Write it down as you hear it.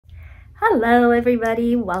Hello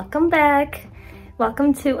everybody, welcome back.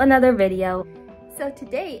 Welcome to another video. So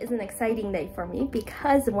today is an exciting day for me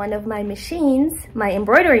because one of my machines, my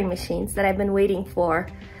embroidery machines that I've been waiting for,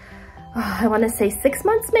 I want to say 6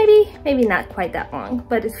 months maybe not quite that long,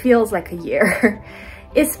 but it feels like a year,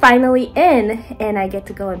 is finally in and I get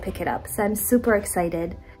to go and pick it up. So I'm super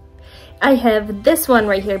excited. I have this one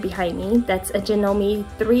right here behind me. That's a Janome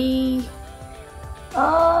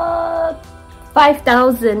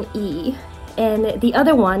 400e, and the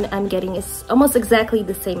other one I'm getting is almost exactly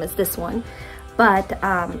the same as this one, but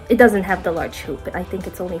it doesn't have the large hoop. I think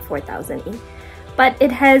it's only 4000e, but it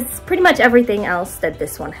has pretty much everything else that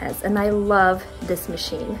this one has, and I love this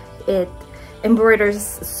machine. It embroiders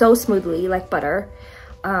so smoothly like butter.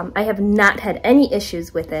 I have not had any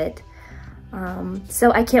issues with it,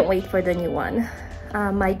 so I can't wait for the new one.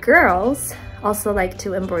 My girls also like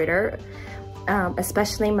to embroider,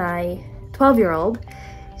 especially my 12-year-old.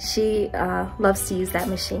 She loves to use that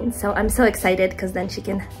machine, so I'm so excited because then she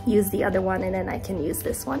can use the other one and then I can use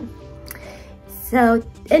this one. So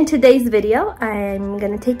in today's video, I'm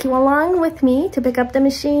gonna take you along with me to pick up the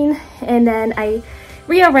machine, and then I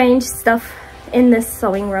rearrange stuff in this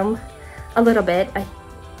sewing room a little bit. I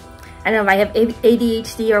don't know if I have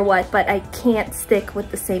ADHD or what, but I can't stick with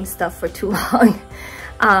the same stuff for too long.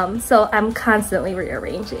 So I'm constantly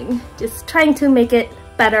rearranging, just trying to make it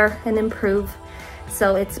better and improve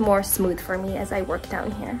so it's more smooth for me as I work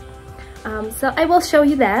down here. So I will show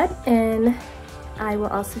you that, and I will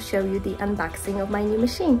also show you the unboxing of my new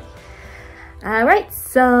machine. All right,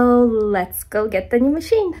 so let's go get the new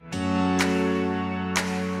machine.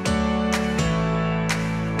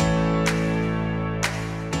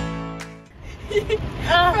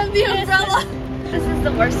 From the umbrella. This is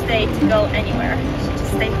the worst day to go anywhere. I should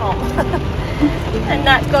just stay home and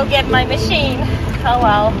not go get my machine. Oh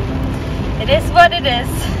well, it is what it is.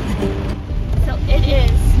 So it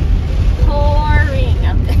is pouring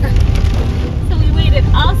out there. So we waited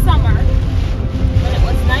all summer when it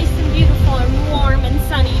was nice and beautiful and warm and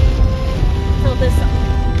sunny till this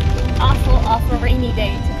awful rainy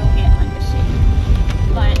day to go get my machine.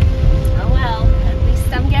 But oh well, at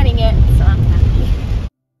least I'm getting it, so I'm happy.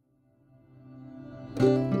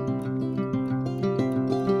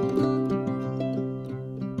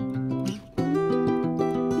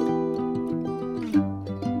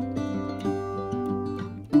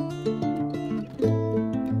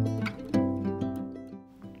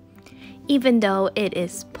 Even though it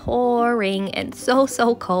is pouring and so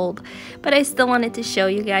cold, but I still wanted to show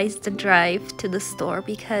you guys the drive to the store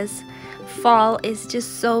because fall is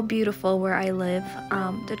just so beautiful where I live.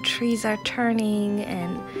 The trees are turning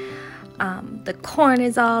and the corn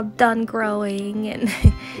is all done growing, and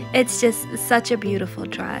it's just such a beautiful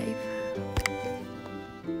drive.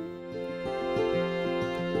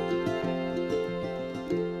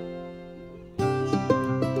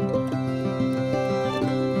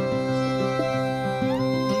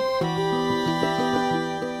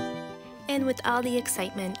 And with all the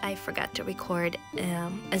excitement, I forgot to record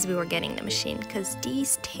as we were getting the machine because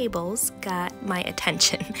these tables got my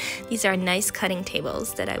attention. These are nice cutting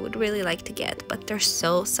tables that I would really like to get, but they're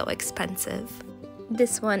so expensive.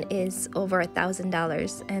 This one is over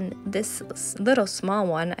 $1,000, and this little small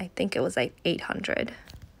one, I think it was like $800.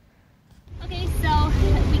 Okay, so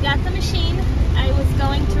we got the machine. I was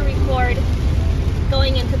going to record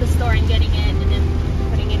going into the store and getting it and then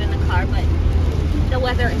putting it in the car, but the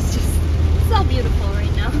weather is just so beautiful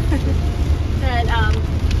right now that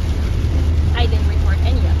I didn't record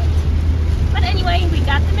any of it. But anyway, we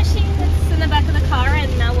got the machine. It's in the back of the car,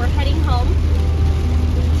 and now we're heading home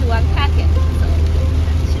to unpack it. So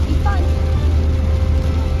that should be fun.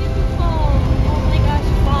 Beautiful. Oh my gosh,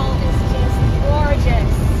 fall is just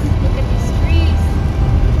gorgeous. Look at these trees.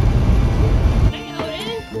 Hi,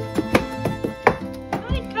 Odin.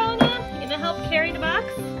 Hi, Kona. You gonna help carry the box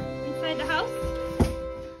inside the house?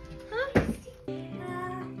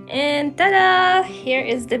 And ta-da! Here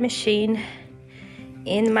is the machine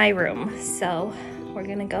in my room. So we're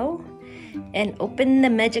gonna go and open the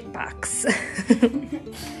magic box.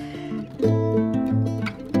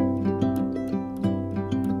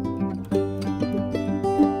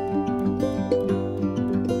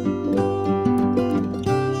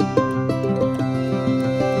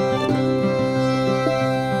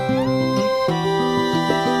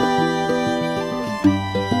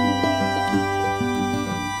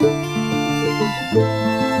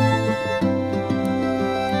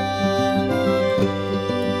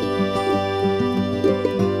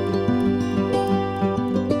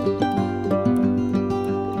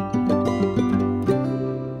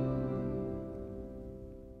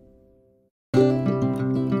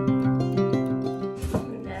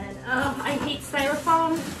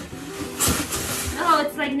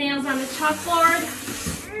 chalkboard.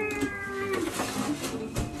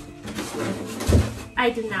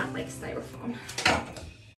 I do not like styrofoam.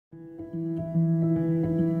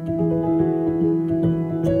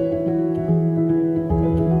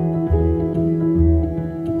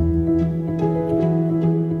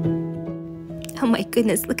 Oh my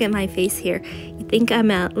goodness, look at my face here. You think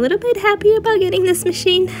I'm a little bit happy about getting this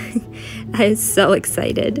machine? I'm so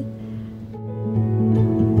excited.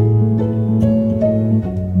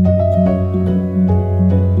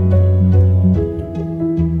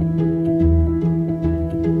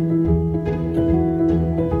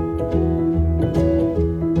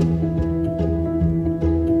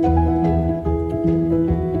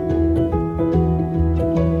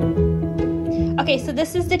 Okay, so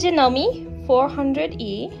this is the Janome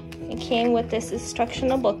 400e. It came with this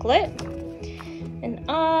instructional booklet and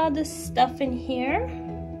all this stuff in here,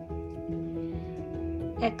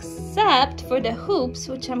 except for the hoops,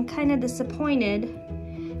 which I'm kind of disappointed.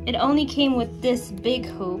 It only came with this big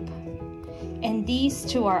hoop, and these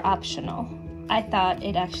two are optional. I thought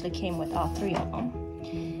it actually came with all three of them.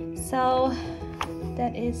 So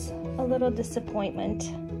that is a little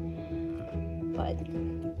disappointment, but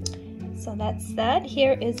so that's that.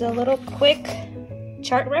 Here is a little quick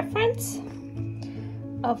chart reference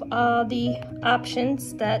of all the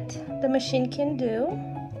options that the machine can do.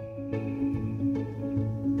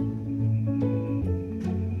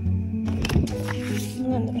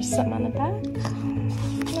 And then there's some on the back.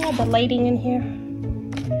 Oh, the lighting in here.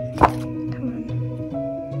 Come on.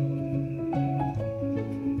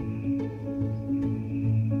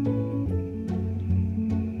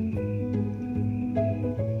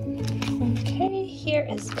 Okay, here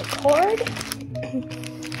is the cord.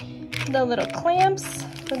 The little clamps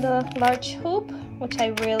for the large hoop, which I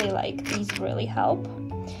really like. These really help.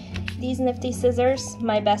 These nifty scissors,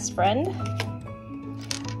 my best friend.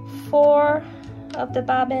 4 of the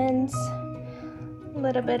bobbins, a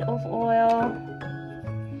little bit of oil,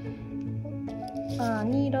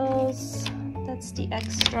 needles, that's the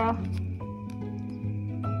extra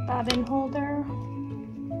bobbin holder,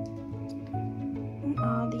 and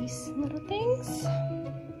all these little things.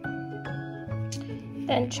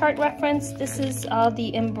 Then chart reference, this is all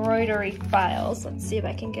the embroidery files. Let's see if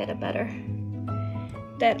I can get a better,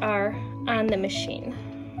 that are on the machine.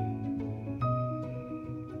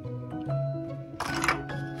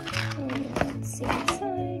 Let's see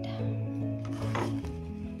inside.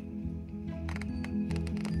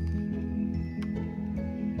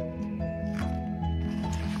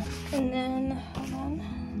 And then, hold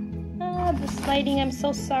on. This lighting, I'm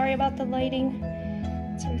so sorry about the lighting.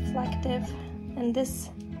 It's reflective. And this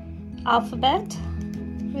alphabet,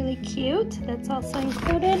 really cute, that's also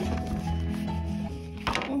included.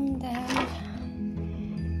 And then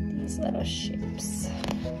these little shapes.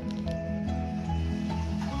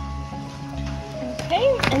 Okay,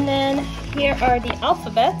 and then here are the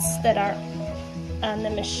alphabets that are on the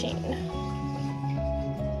machine.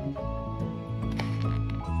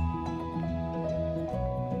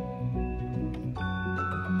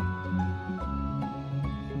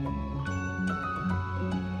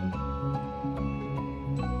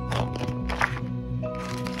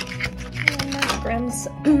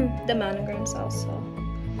 The monograms also.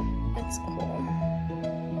 That's cool.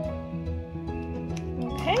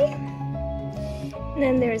 Okay. And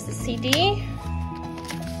then there's the CD.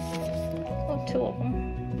 Oh, 2 of them.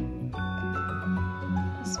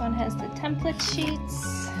 This one has the template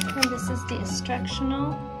sheets, and this is the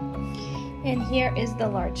instructional. And here is the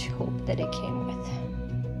large hoop that it came with.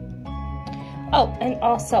 Oh, and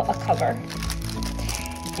also a cover.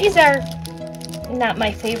 These are not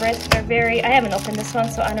my favorite. They're very, I haven't opened this one,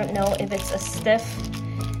 so I don't know if it's as stiff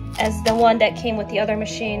as the one that came with the other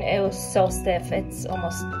machine. It was so stiff, it's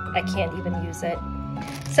almost, I can't even use it.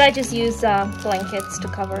 So I just use blankets to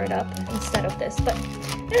cover it up instead of this. But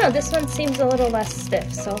I don't know, this one seems a little less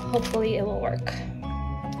stiff, so hopefully it will work.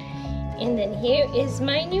 And then here is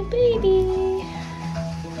my new baby.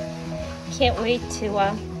 Can't wait to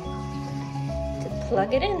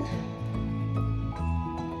plug it in.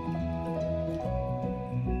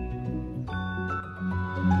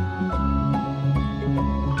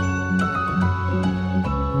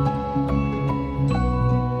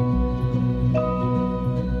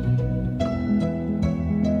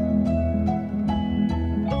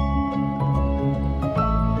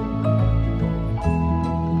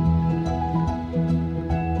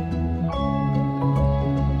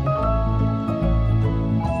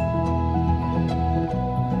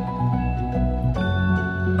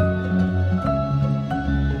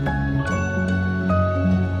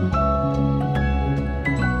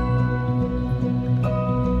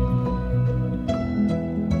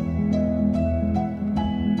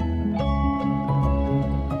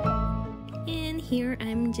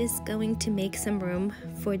 going to make some room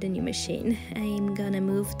for the new machine. I'm gonna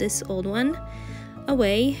move this old one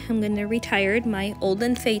away. I'm gonna retire my old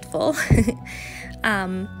and faithful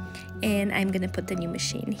and I'm gonna put the new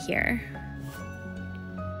machine here.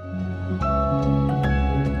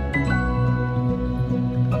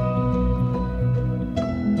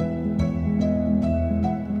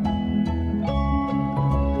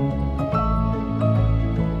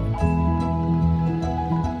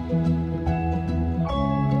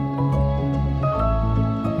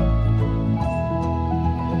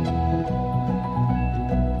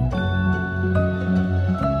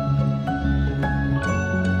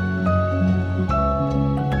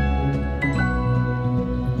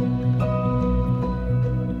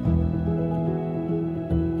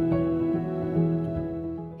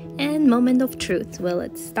 Moment of truth. Will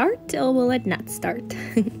it start or will it not start?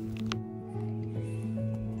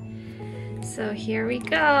 So here we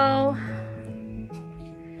go.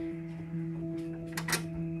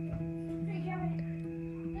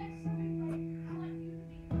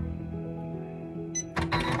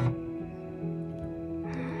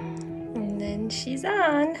 And then she's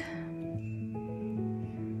on.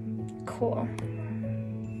 Cool.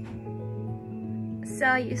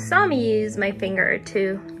 So you saw me use my finger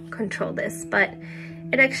to control this, but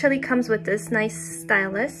it actually comes with this nice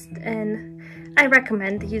stylus, and I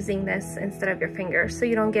recommend using this instead of your finger so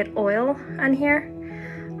you don't get oil on here.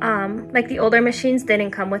 Like the older machines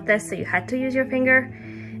didn't come with this, so you had to use your finger,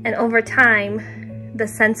 and over time the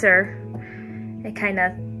sensor, it kind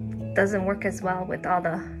of doesn't work as well with all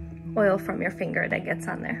the oil from your finger that gets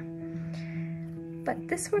on there, but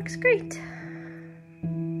this works great.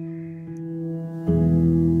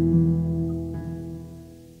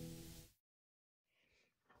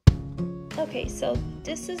 Okay, so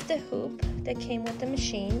this is the hoop that came with the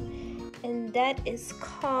machine, and that is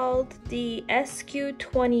called the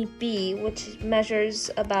SQ20B, which measures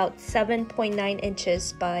about 7.9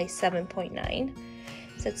 inches by 7.9.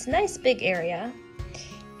 So it's a nice big area.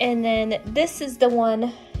 And then this is the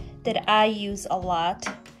one that I use a lot.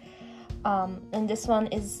 And this one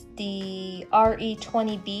is the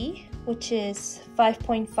RE20B, which is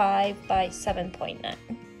 5.5 by 7.9.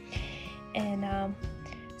 And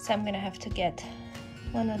so I'm gonna have to get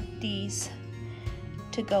one of these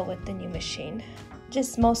to go with the new machine.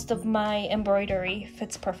 Just most of my embroidery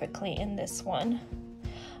fits perfectly in this one.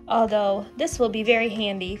 Although this will be very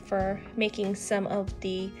handy for making some of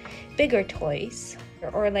the bigger toys,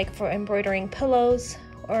 or like for embroidering pillows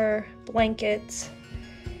or blankets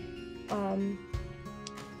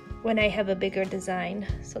when I have a bigger design.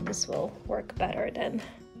 So this will work better than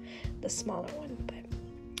the smaller one,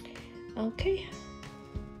 but okay.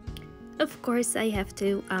 Of course, I have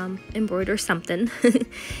to embroider something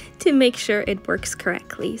to make sure it works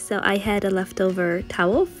correctly. So I had a leftover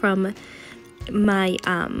towel from my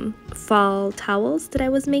fall towels that I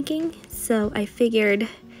was making. So I figured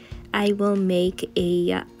I will make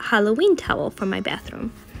a Halloween towel for my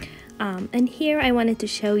bathroom. And here I wanted to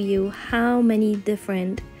show you how many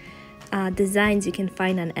different designs you can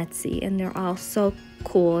find on Etsy. And they're all so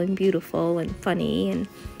cool and beautiful and funny.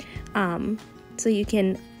 And so you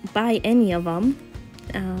can buy any of them.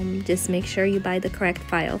 Just make sure you buy the correct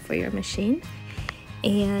file for your machine,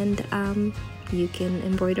 and you can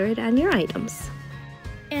embroider it on your items.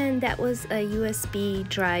 And that was a USB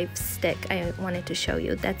drive stick I wanted to show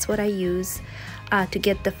you. That's what I use to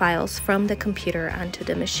get the files from the computer onto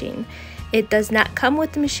the machine. It does not come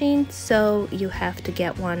with the machine, so you have to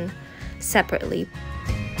get one separately.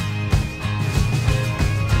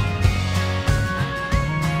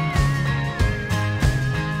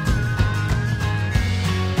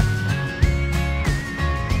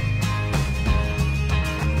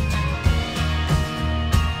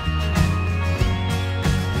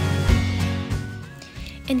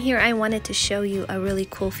 And here I wanted to show you a really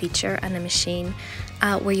cool feature on the machine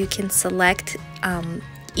where you can select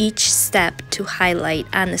each step to highlight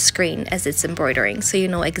on the screen as it's embroidering, so you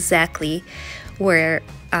know exactly where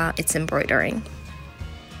it's embroidering.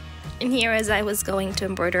 And here, as I was going to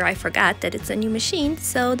embroider, I forgot that it's a new machine,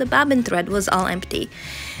 so the bobbin thread was all empty.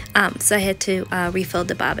 So I had to refill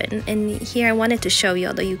the bobbin. And here I wanted to show you,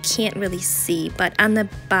 although you can't really see, but on the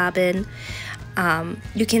bobbin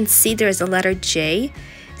you can see there's a letter J,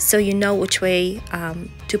 so you know which way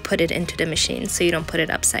to put it into the machine, so you don't put it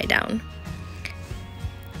upside down.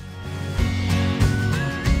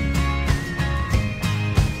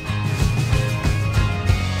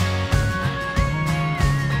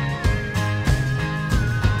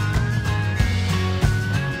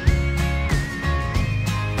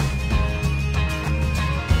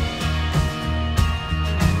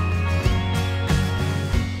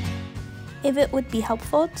 If it would be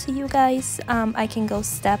helpful to you guys, I can go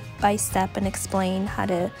step by step and explain how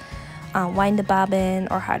to wind the bobbin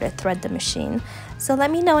or how to thread the machine. So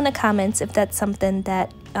let me know in the comments if that's something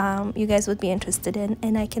that you guys would be interested in,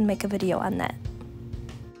 and I can make a video on that.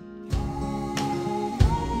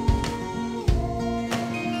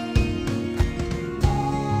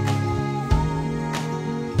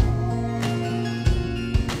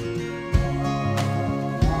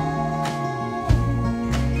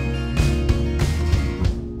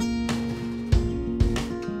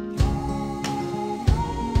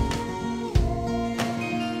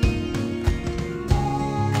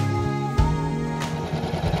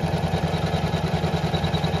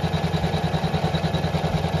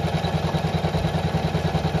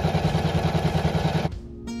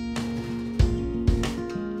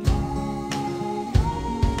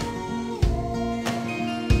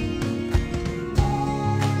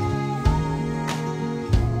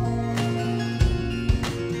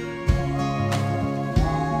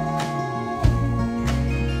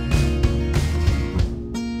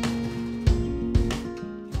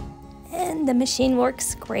 The machine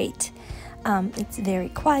works great. It's very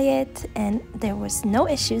quiet, and there was no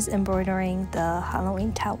issues embroidering the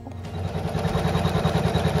Halloween towel.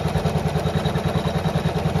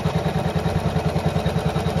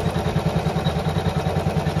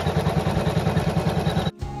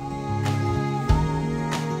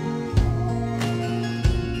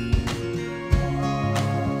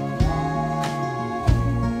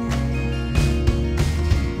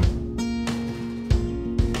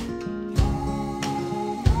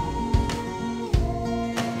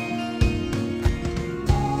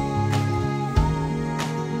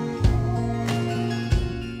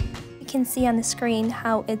 Can see on the screen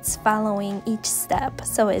how it's following each step,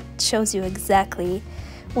 so it shows you exactly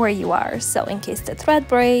where you are. So in case the thread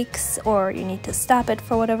breaks or you need to stop it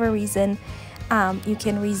for whatever reason, you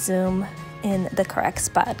can resume in the correct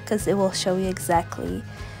spot because it will show you exactly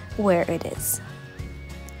where it is.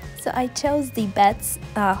 So I chose the Bet's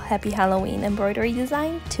Happy Halloween embroidery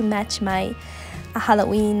design to match my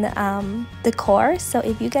Halloween decor. So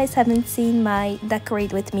if you guys haven't seen my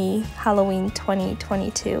Decorate With Me Halloween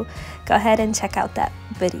 2022, go ahead and check out that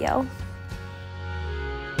video.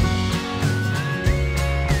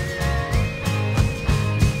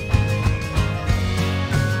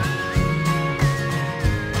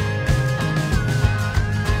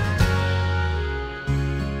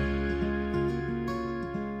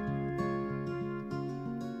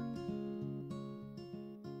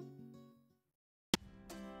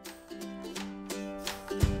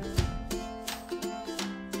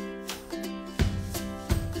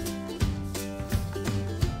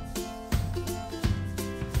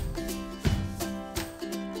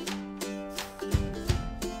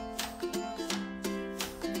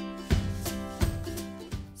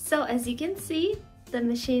 So as you can see, the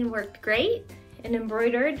machine worked great and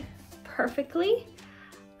embroidered perfectly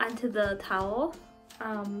onto the towel.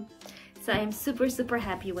 So I'm super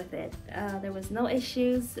happy with it. There was no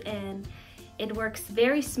issues, and it works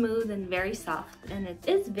very smooth and very soft, and it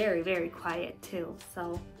is very quiet too.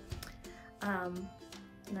 So all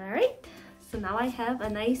right, so now I have a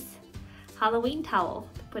nice Halloween towel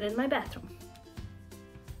to put in my bathroom.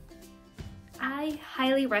 I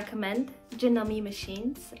highly recommend Janome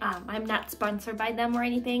machines. I'm not sponsored by them or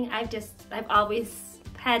anything. I've always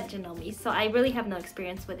had Janome, so I really have no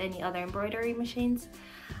experience with any other embroidery machines.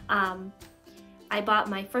 I bought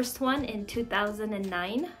my first one in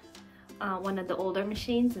 2009, one of the older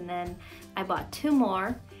machines, and then I bought 2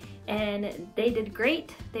 more, and they did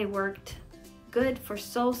great. They worked good for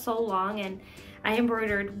so long, and I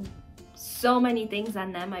embroidered so many things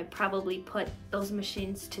on them. I probably put those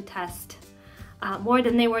machines to test more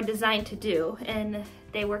than they were designed to do, and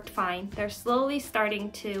they worked fine. They're slowly starting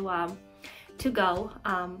to go.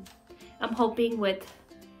 I'm hoping with,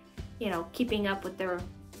 you know, keeping up with their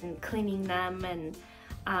and cleaning them and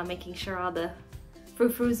making sure all the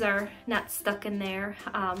frou-frous are not stuck in there,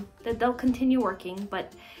 that they'll continue working.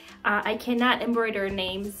 But I cannot embroider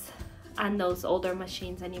names on those older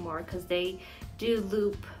machines anymore because they do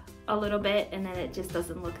loop a little bit and then it just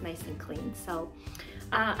doesn't look nice and clean. So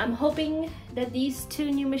I'm hoping that these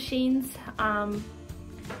 2 new machines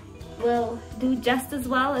will do just as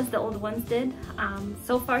well as the old ones did.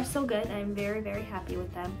 So far so good. I'm very happy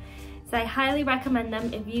with them. So I highly recommend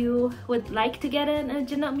them if you would like to get a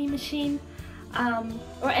Janome machine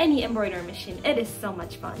or any embroidery machine. It is so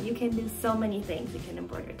much fun. You can do so many things. You can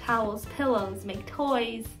embroider towels, pillows, make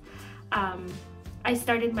toys. I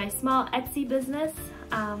started my small Etsy business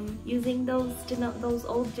using those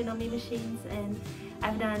old Janome machines, and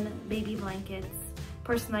I've done baby blankets,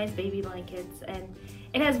 personalized baby blankets, and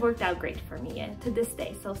it has worked out great for me to this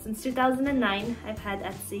day. So since 2009 I've had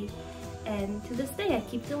Etsy, and to this day I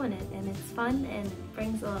keep doing it, and it's fun and it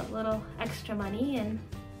brings a little extra money, and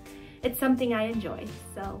it's something I enjoy.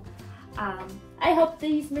 So I hope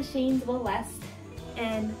these machines will last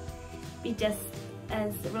and be just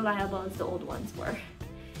as reliable as the old ones were.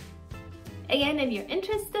 Again, if you're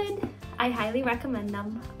interested, I highly recommend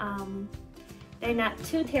them. They're not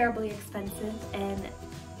too terribly expensive, and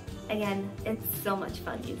again, it's so much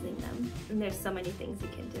fun using them, and there's so many things you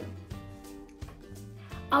can do.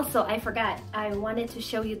 Also, I forgot, I wanted to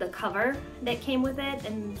show you the cover that came with it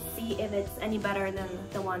and see if it's any better than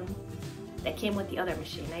the one that came with the other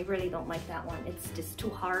machine. I really don't like that one. It's just too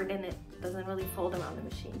hard and it doesn't really fold around the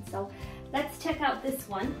machine. So let's check out this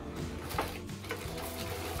one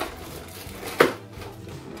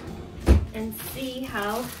and see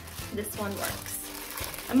how this one works.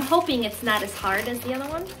 I'm hoping it's not as hard as the other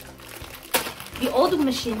one. The old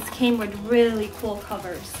machines came with really cool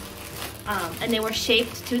covers, and they were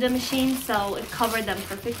shaped to the machine, so it covered them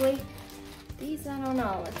perfectly. These, I don't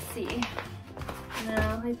know, let's see.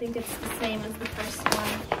 No, I think it's the same as the first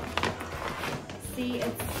one. See,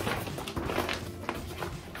 it's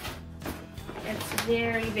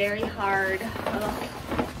very, very hard. Ugh.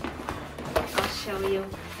 I'll show you.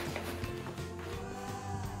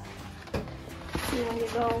 See, when you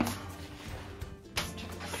go, let's turn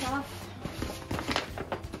this off.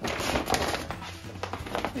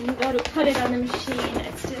 When you go to put it on the machine,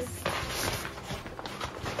 it's just,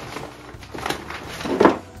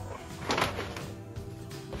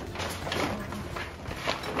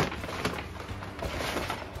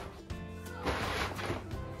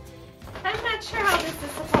 I'm not sure how this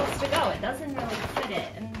is supposed to go. It doesn't really fit it.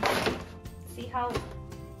 And see how,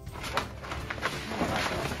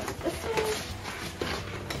 this one.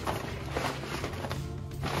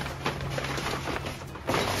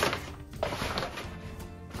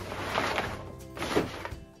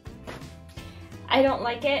 I don't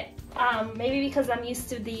like it, maybe because I'm used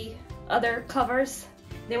to the other covers.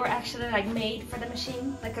 They were actually like made for the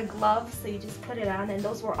machine, like a glove, so you just put it on, and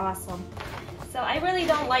those were awesome. So I really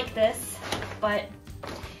don't like this, but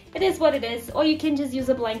it is what it is. Or you can just use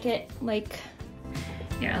a blanket, like,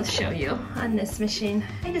 here, I'll show you on this machine.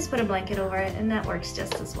 I just put a blanket over it, and that works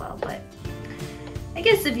just as well. But I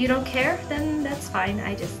guess if you don't care, then that's fine.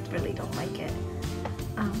 I just really don't like it.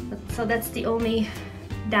 So that's the only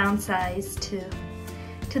downsides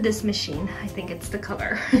to this machine. I think it's the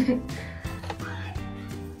color.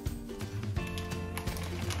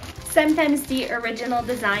 Sometimes the original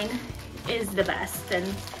design is the best, and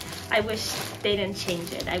I wish they didn't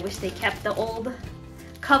change it. I wish they kept the old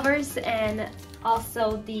covers and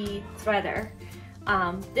also the threader.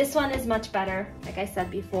 This one is much better, like I said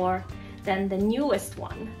before, than the newest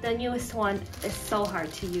one. The newest one is so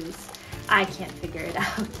hard to use. I can't figure it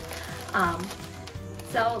out.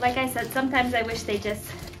 So like I said, sometimes I wish they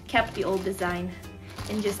just kept the old design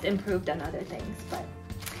and just improved on other things, but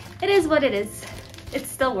it is what it is. It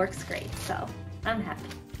still works great, so I'm happy.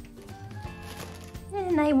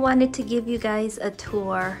 And I wanted to give you guys a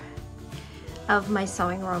tour of my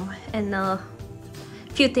sewing room and a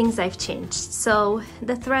few things I've changed. So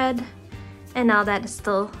the thread and all that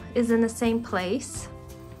still is in the same place.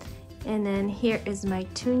 And then here is my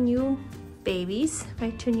two new babies, my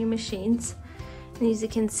two new machines. And as you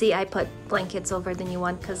can see, I put blankets over the new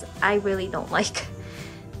one because I really don't like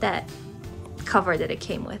that cover that it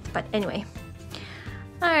came with. But anyway,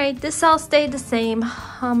 all right, this all stayed the same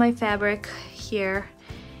on my fabric here.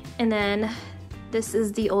 And then this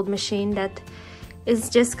is the old machine that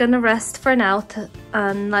is just gonna rest for now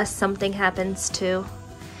unless something happens to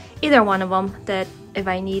either one of them, that if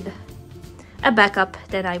I need a backup,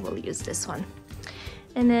 then I will use this one.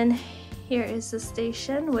 And then here is the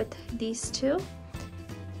station with these two.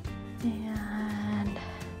 And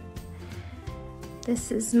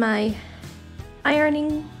this is my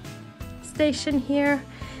ironing station here.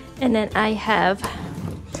 And then I have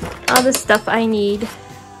all the stuff I need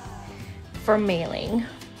for mailing.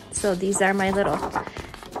 So these are my little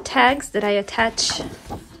tags that I attach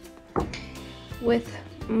with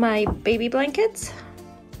my baby blankets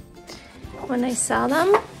when I sell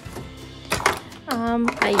them.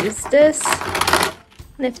 I use this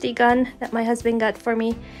nifty gun that my husband got for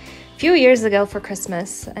me a few years ago for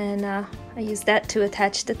Christmas, and I use that to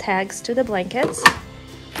attach the tags to the blankets.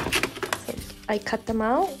 So I cut them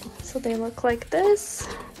out so they look like this,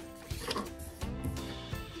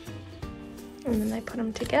 and then I put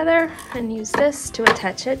them together and use this to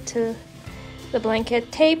attach it to the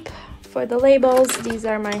blanket. Tape for the labels. These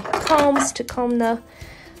are my combs to comb the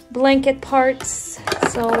blanket parts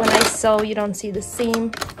So when I sew, you don't see the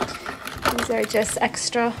seam. These are just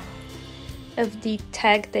extra of the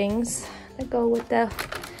tag things that go with the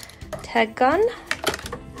tag gun.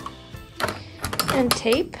 And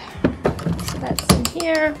tape. So that's in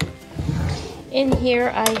here. In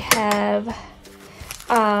here I have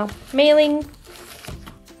mailing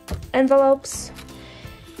envelopes,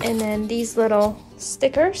 and then these little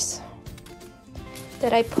stickers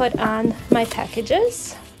that I put on my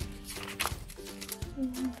packages.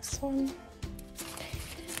 And this one.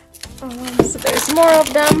 So there's more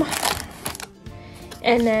of them.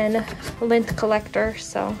 And then lint collector,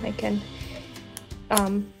 so I can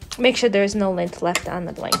make sure there's no lint left on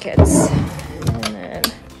the blankets. And then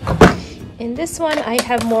in this one I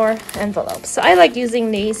have more envelopes. So I like using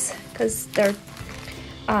these because they're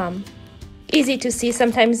easy to see.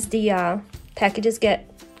 Sometimes the packages get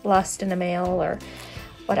lost in the mail or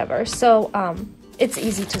whatever, so it's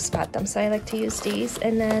easy to spot them, so I like to use these.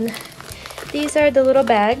 And then these are the little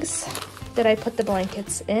bags that I put the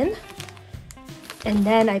blankets in, and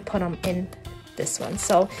then I put them in this one,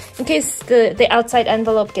 so in case the outside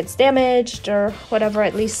envelope gets damaged or whatever,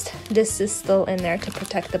 at least this is still in there to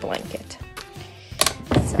protect the blanket.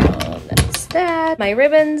 So that's that. My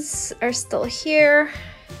ribbons are still here,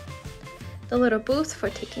 the little booth for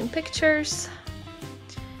taking pictures,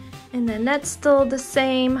 and then that's still the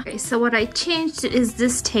same. Okay, so what I changed is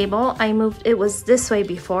this table. I moved, it was this way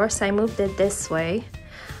before, so I moved it this way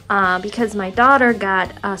because my daughter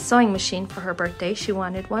got a sewing machine for her birthday. She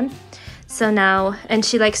wanted one. So now, and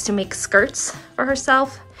she likes to make skirts for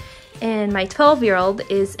herself, and my 12-year-old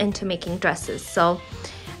is into making dresses. So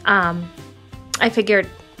I figured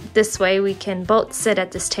this way we can both sit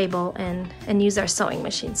at this table and use our sewing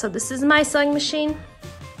machine. So this is my sewing machine,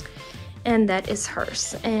 and that is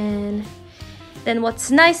hers. And then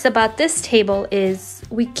what's nice about this table is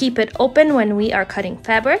we keep it open when we are cutting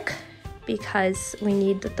fabric because we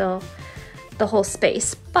need the whole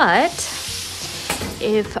space. But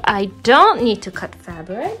if I don't need to cut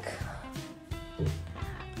fabric,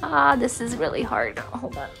 this is really hard.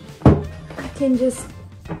 Hold on. I can just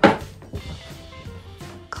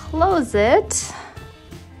close it,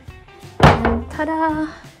 and ta-da!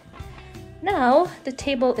 Now the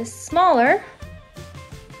table is smaller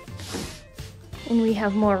and we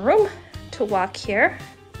have more room to walk here,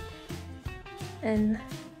 and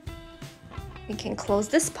we can close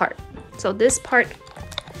this part. So this part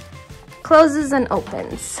closes and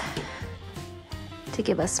opens to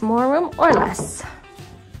give us more room or less.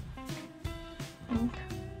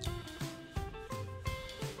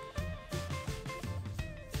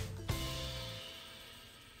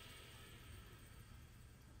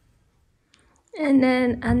 And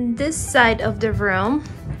then on this side of the room,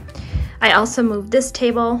 I also moved this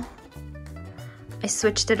table. I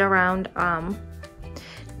switched it around.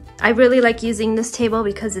 I really like using this table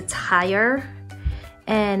because it's higher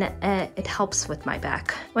and it helps with my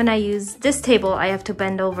back. When I use this table, I have to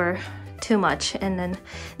bend over too much, and then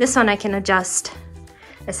this one I can adjust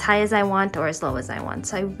as high as I want or as low as I want.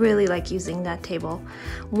 So I really like using that table.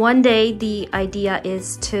 One day the idea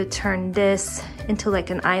is to turn this into like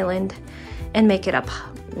an island and make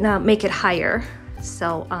it higher.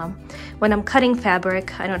 So when I'm cutting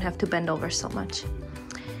fabric, I don't have to bend over so much.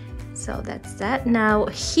 So that's that. Now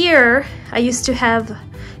here, I used to have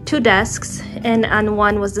two desks, and on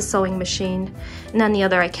one was the sewing machine, and on the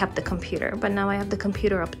other I kept the computer. But now I have the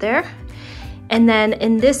computer up there. And then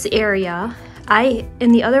in this area,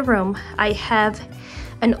 in the other room, I have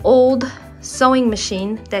an old sewing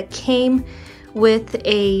machine that came with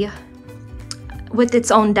its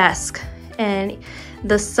own desk. And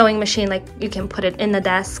the sewing machine, like, you can put it in the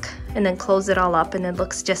desk and then close it all up, and it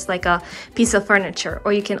looks just like a piece of furniture.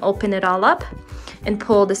 Or you can open it all up and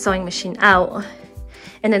pull the sewing machine out,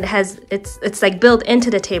 and it's like built into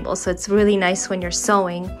the table, so it's really nice when you're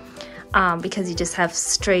sewing because you just have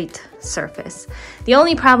straight surface. The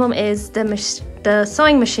only problem is the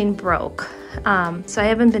sewing machine broke, so I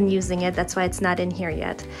haven't been using it. That's why it's not in here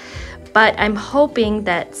yet. But I'm hoping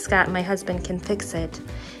that Scott, my husband, can fix it.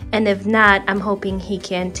 And if not, I'm hoping he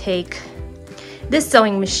can take this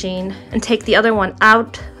sewing machine and take the other one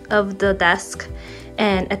out of the desk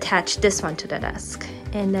and attach this one to the desk.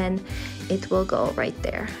 And then it will go right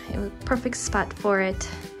there. It was a perfect spot for it.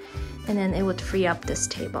 And then it would free up this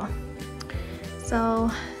table.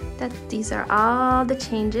 So these are all the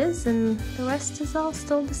changes, and the rest is all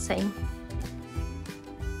still the same.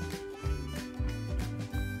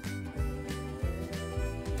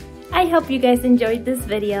 I hope you guys enjoyed this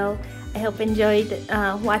video. I hope you enjoyed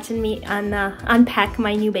watching me unpack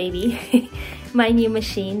my new baby, my new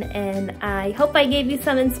machine, and I hope I gave you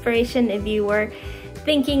some inspiration if you were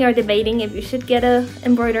thinking or debating if you should get a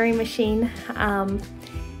embroidery machine,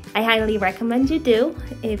 I highly recommend you do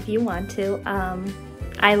if you want to.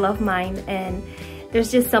 I love mine, and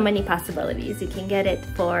there's just so many possibilities. You can get it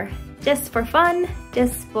just for fun,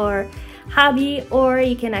 just for hobby, or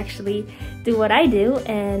you can actually do what I do,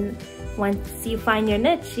 and once you find your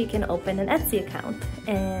niche, you can open an Etsy account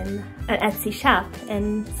and an Etsy shop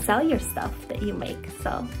and sell your stuff that you make.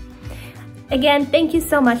 So again, thank you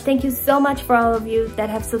so much. Thank you so much for all of you that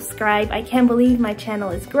have subscribed. I can't believe my channel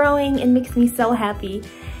is growing. It makes me so happy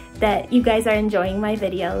that you guys are enjoying my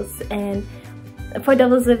videos. And for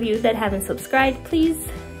those of you that haven't subscribed, please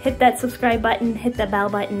hit that subscribe button, hit the bell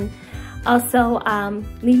button. Also,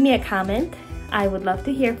 leave me a comment. I would love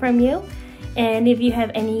to hear from you. And if you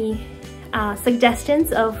have any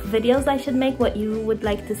suggestions of videos I should make, what you would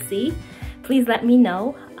like to see, please let me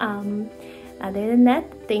know. Other than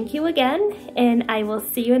that, thank you again, and I will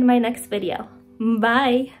see you in my next video.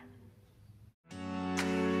 Bye!